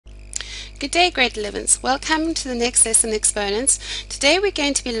Good day, grade 11s. Welcome to the next lesson, Exponents. Today we're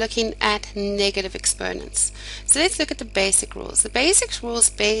going to be looking at negative exponents. So let's look at the basic rules. The basic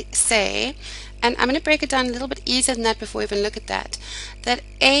rules say, and I'm going to break it down a little bit easier than that before we even look at that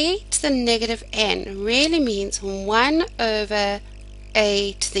a to the negative n really means 1 over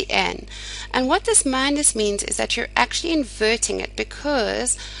a to the n. And what this minus means is that you're actually inverting it,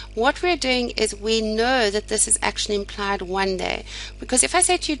 because what we're doing is we know that this is actually implied one day. Because if I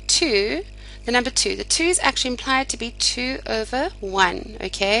say to you 2, the number 2, the 2 is actually implied to be 2 over 1,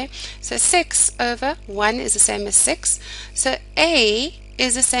 okay? So 6 over 1 is the same as 6. So a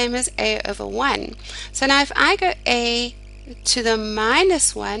is the same as a over 1. So now if I go a to the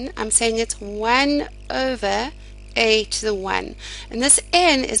minus 1, I'm saying it's 1 over a to the 1, and this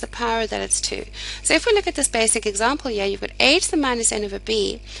n is the power that it's 2. So if we look at this basic example here, you've got a to the minus n over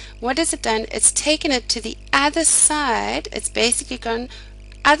b. What has it done? It's taken it to the other side. It's basically gone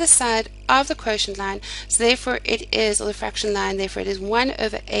other side of the quotient line, so therefore it is, or the fraction line, therefore it is 1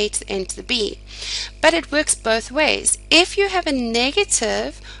 over a to the n to the b. But it works both ways. If you have a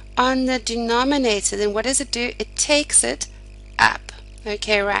negative on the denominator, then what does it do? It takes it up.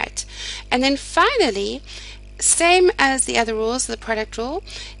 Okay, right. And then finally, same as the other rules, the product rule,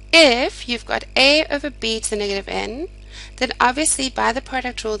 if you've got a over b to the negative n, then obviously by the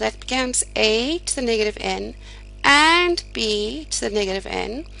product rule that becomes a to the negative n and b to the negative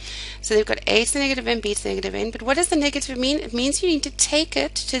n. So they've got a to the negative n, b to the negative n. But what does the negative mean? It means you need to take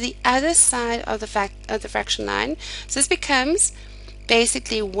it to the other side of the fraction line. So this becomes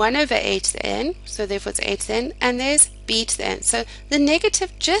basically 1 over a to the n, so therefore it's a to the n, and there's b to the n. So the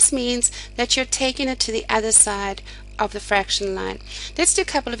negative just means that you're taking it to the other side of the fraction line. Let's do a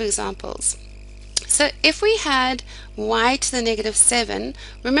couple of examples. So if we had y to the negative 7,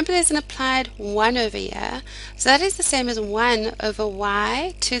 remember there's an applied 1 over here, so that is the same as 1 over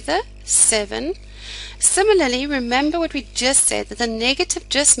y to the 7. Similarly, remember what we just said, that the negative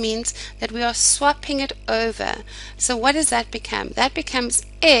just means that we are swapping it over. So what does that become? That becomes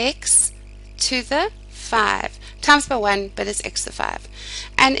x to the 5 times by 1, but it's x to the 5.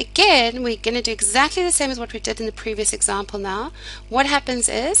 And again, we're going to do exactly the same as what we did in the previous example now. What happens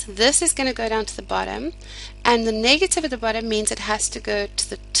is, this is going to go down to the bottom, and the negative at the bottom means it has to go to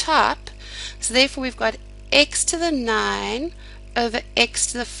the top. So therefore we've got x to the 9 over x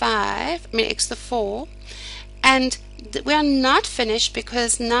to the 5, x to the 4, and we are not finished,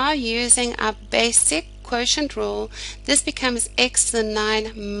 because now using our basic quotient rule, this becomes x to the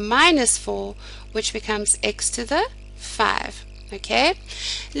 9 minus 4, which becomes x to the 5. Okay,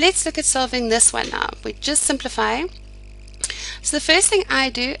 let's look at solving this one now. We just simplify. So the first thing I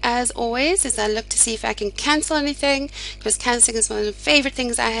do, as always, is I look to see if I can cancel anything, because cancelling is one of the favorite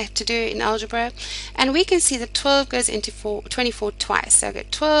things I have to do in algebra. And we can see that 12 goes into 24 twice. So I go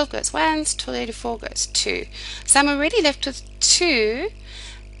 12 goes once, 24 goes 2. So I'm already left with 2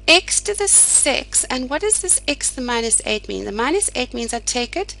 x to the 6. And what does this x to the minus 8 mean? The minus 8 means I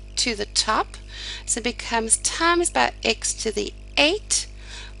take it to the top. So it becomes times by x to the 8,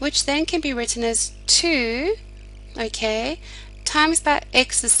 which then can be written as 2, okay, times by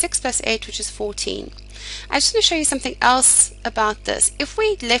x to the 6 plus 8, which is 14. I just want to show you something else about this. If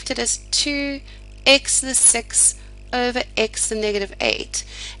we left it as 2x to the 6 over x to the negative 8,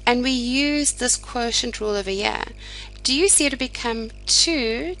 and we use this quotient rule over here, do you see it become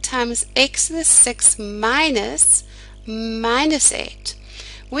 2 times x to the 6 minus 8,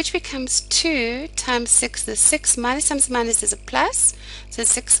 which becomes 2 times 6 to the 6, minus times minus is a plus, so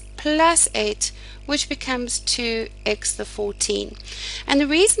 6 plus 8, which becomes 2x to the 14. And the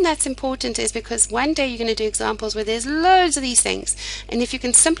reason that's important is because one day you're going to do examples where there's loads of these things, and if you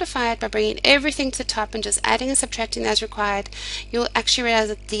can simplify it by bringing everything to the top and just adding and subtracting as required, you'll actually realize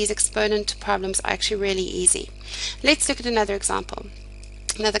that these exponent problems are actually really easy. Let's look at another example.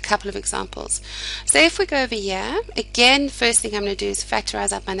 Another couple of examples. So if we go over here, again, first thing I'm going to do is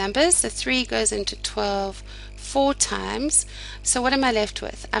factorize out my numbers. So 3 goes into 12 4 times. So what am I left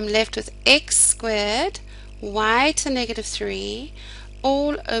with? I'm left with x squared y to the negative 3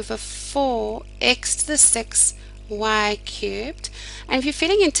 all over 4x to the 6 y cubed. And if you're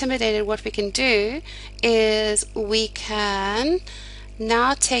feeling intimidated, what we can do is we can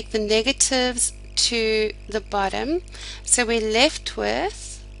now take the negatives to the bottom. So we're left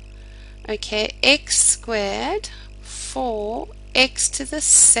with, okay, x squared 4x to the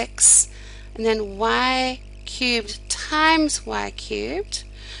 6, and then y cubed times y cubed.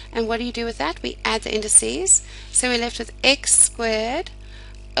 And what do you do with that? We add the indices. So we're left with x squared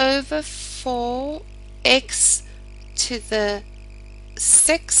over 4x to the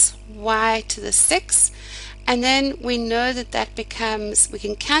 6 y to the 6, and then we know that that becomes, we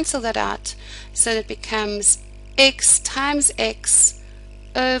can cancel that out, so that it becomes x times x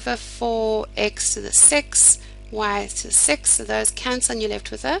over 4x to the 6, y to the 6, so those cancel and you're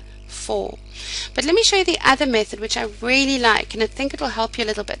left with a 4. But let me show you the other method, which I really like, and I think it will help you a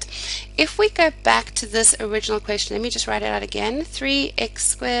little bit. If we go back to this original question, let me just write it out again. 3x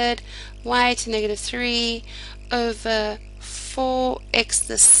squared y to negative 3 over 4x to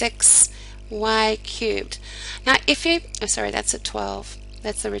the 6 y cubed. Now if you, oh sorry, that's a 12.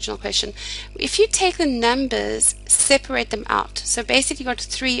 That's the original question. If you take the numbers, separate them out. So basically you got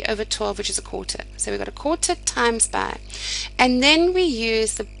 3 over 12, which is a quarter. So we've got a quarter times by. And then we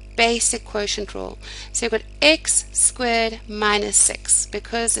use the basic quotient rule. So you've got x squared minus 6,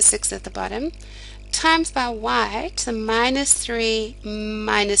 because the 6 is at the bottom, times by y to the minus 3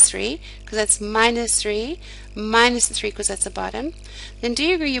 minus 3, because that's minus 3, minus the 3 because that's the bottom. Then do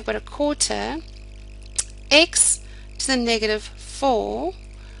you agree you've got a quarter, x to the negative 4,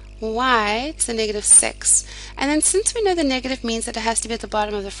 y to the negative 6. And then since we know the negative means that it has to be at the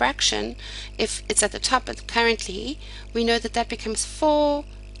bottom of the fraction, if it's at the top currently, we know that that becomes 4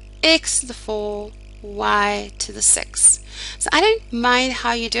 x to the 4 y to the 6. So I don't mind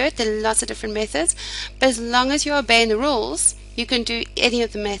how you do it. There are lots of different methods, but as long as you're obeying the rules, you can do any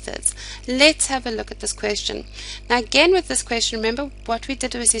of the methods. Let's have a look at this question. Now again with this question, remember what we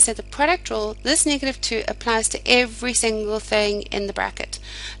did was we said the product rule, this negative 2 applies to every single thing in the bracket.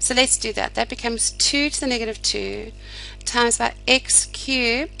 So let's do that. That becomes 2 to the negative 2 times by x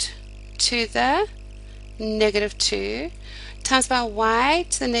cubed to the negative 2 times by y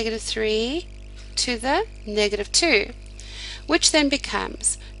to the negative 3 to the negative 2, which then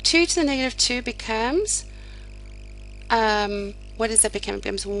becomes 2 to the negative 2 becomes what does that become? It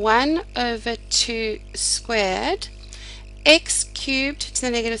becomes 1 over 2 squared. X cubed to the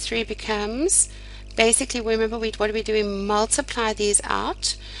negative 3 becomes, basically remember what do we do? We multiply these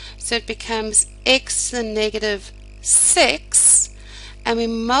out. So it becomes x to the negative 6, and we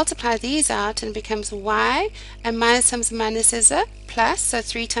multiply these out and it becomes y, and minus times minus is a plus, so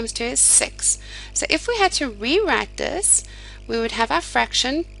 3 times 2 is 6. So if we had to rewrite this, we would have our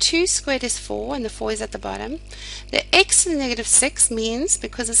fraction 2 squared is 4, and the 4 is at the bottom. The x to the negative 6 means,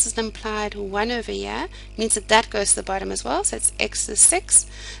 because this is an implied 1 over here, means that that goes to the bottom as well, so it's x to the 6,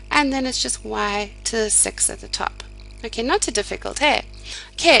 and then it's just y to the 6 at the top. Okay, not too difficult, hey?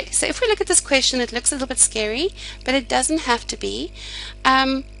 Okay, so if we look at this question, it looks a little bit scary, but it doesn't have to be.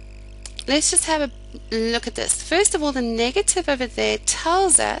 Let's just have a look at this. First of all, the negative over there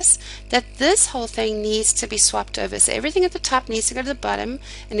tells us that this whole thing needs to be swapped over. So everything at the top needs to go to the bottom,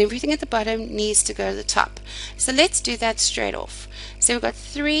 and everything at the bottom needs to go to the top. So let's do that straight off. So we've got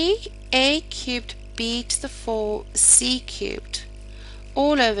 3a cubed b to the 4c cubed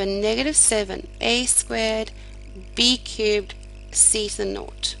all over negative 7a squared b cubed c to the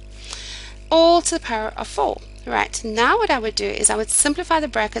naught, all to the power of 4. Right, now what I would do is I would simplify the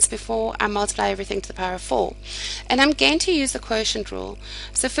brackets before I multiply everything to the power of 4. And I'm going to use the quotient rule.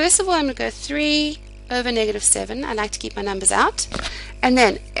 So first of all, I'm going to go 3 over negative 7. I like to keep my numbers out. And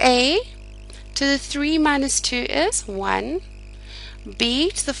then a to the 3 minus 2 is 1. B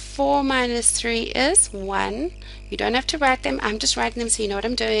to the 4 minus 3 is 1. You don't have to write them. I'm just writing them so you know what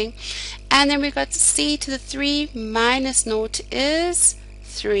I'm doing. And then we've got c to the 3 minus 0 is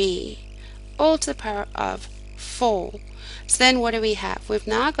 3. All to the power of 4. So then what do we have? We've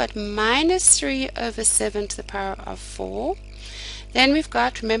now got minus 3 over 7 to the power of 4. Then we've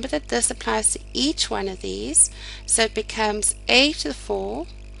got, remember that this applies to each one of these, so it becomes a to the 4,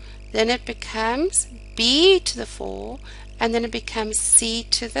 then it becomes b to the 4, and then it becomes c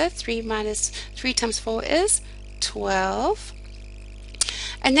to the 3 minus 3 times 4 is 12.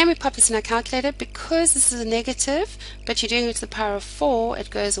 And then we pop this in our calculator. Because this is a negative, but you're doing it to the power of 4, it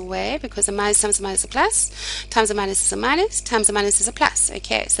goes away, because a minus times a minus is a plus, times a minus is a minus, times a minus is a plus.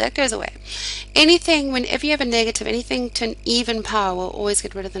 Okay, so that goes away. Anything, whenever you have a negative, anything to an even power will always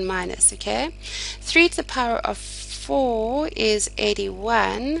get rid of the minus, okay? 3 to the power of 4 is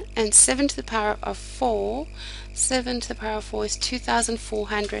 81, and 7 to the power of 4, 7 to the power of 4 is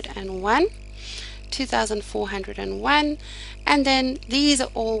 2,401. 2,401, and then these are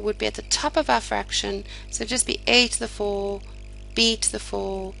all would be at the top of our fraction, so just be a to the 4, b to the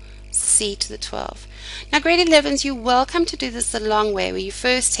 4, c to the 12. Now grade 11s, you're welcome to do this the long way, where you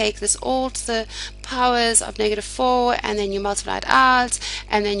first take this all to the powers of negative 4, and then you multiply it out,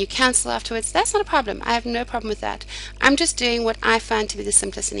 and then you cancel afterwards. That's not a problem. I have no problem with that. I'm just doing what I find to be the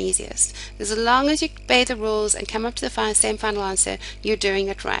simplest and easiest. As long as you obey the rules and come up to the same final answer, you're doing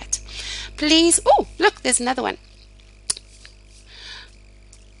it right. Please, oh, look, there's another one.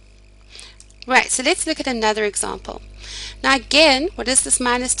 Right, so let's look at another example. Now again, what does this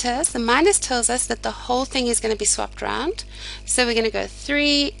minus tell us? The minus tells us that the whole thing is going to be swapped around. So we're going to go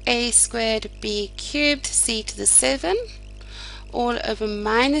 3a squared b cubed c to the 7 all over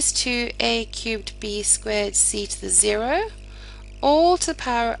minus 2a cubed b squared c to the 0 all to the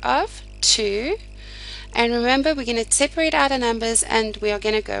power of 2. And remember, we're going to separate out our numbers and we are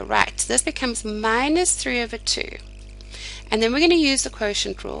going to go right. This becomes minus 3 over 2. And then we're going to use the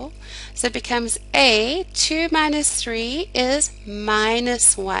quotient rule. So it becomes A, 2 minus 3 is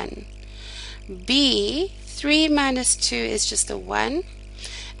minus 1. B, 3 minus 2 is just a 1.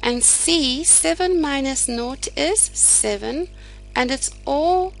 And C, 7 minus 0 is 7. And it's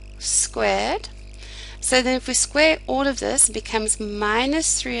all squared. So then if we square all of this, it becomes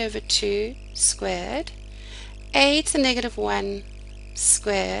minus 3 over 2 squared. A to the negative 1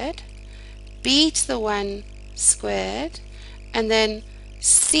 squared. B to the 1 squared. And then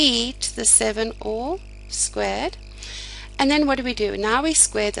c to the 7 all squared. And then what do? Now we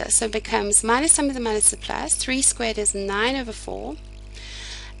square this. So it becomes minus some of the minus the plus. 3 squared is 9 over 4.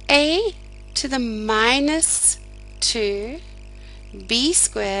 A to the minus 2, b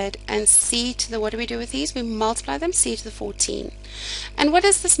squared, and c to the, what do we do with these? We multiply them, c to the 14. And what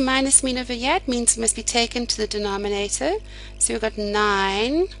does this minus mean over here? It means it must be taken to the denominator. So we've got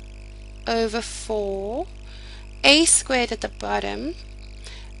 9 over 4. A squared at the bottom,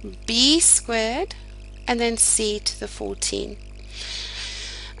 b squared, and then c to the 14.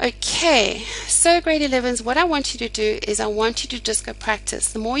 Okay, so grade 11s, what I want you to do is I want you to just go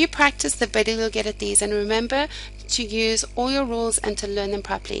practice. The more you practice, the better you'll get at these. And remember to use all your rules and to learn them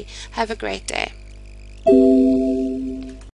properly. Have a great day.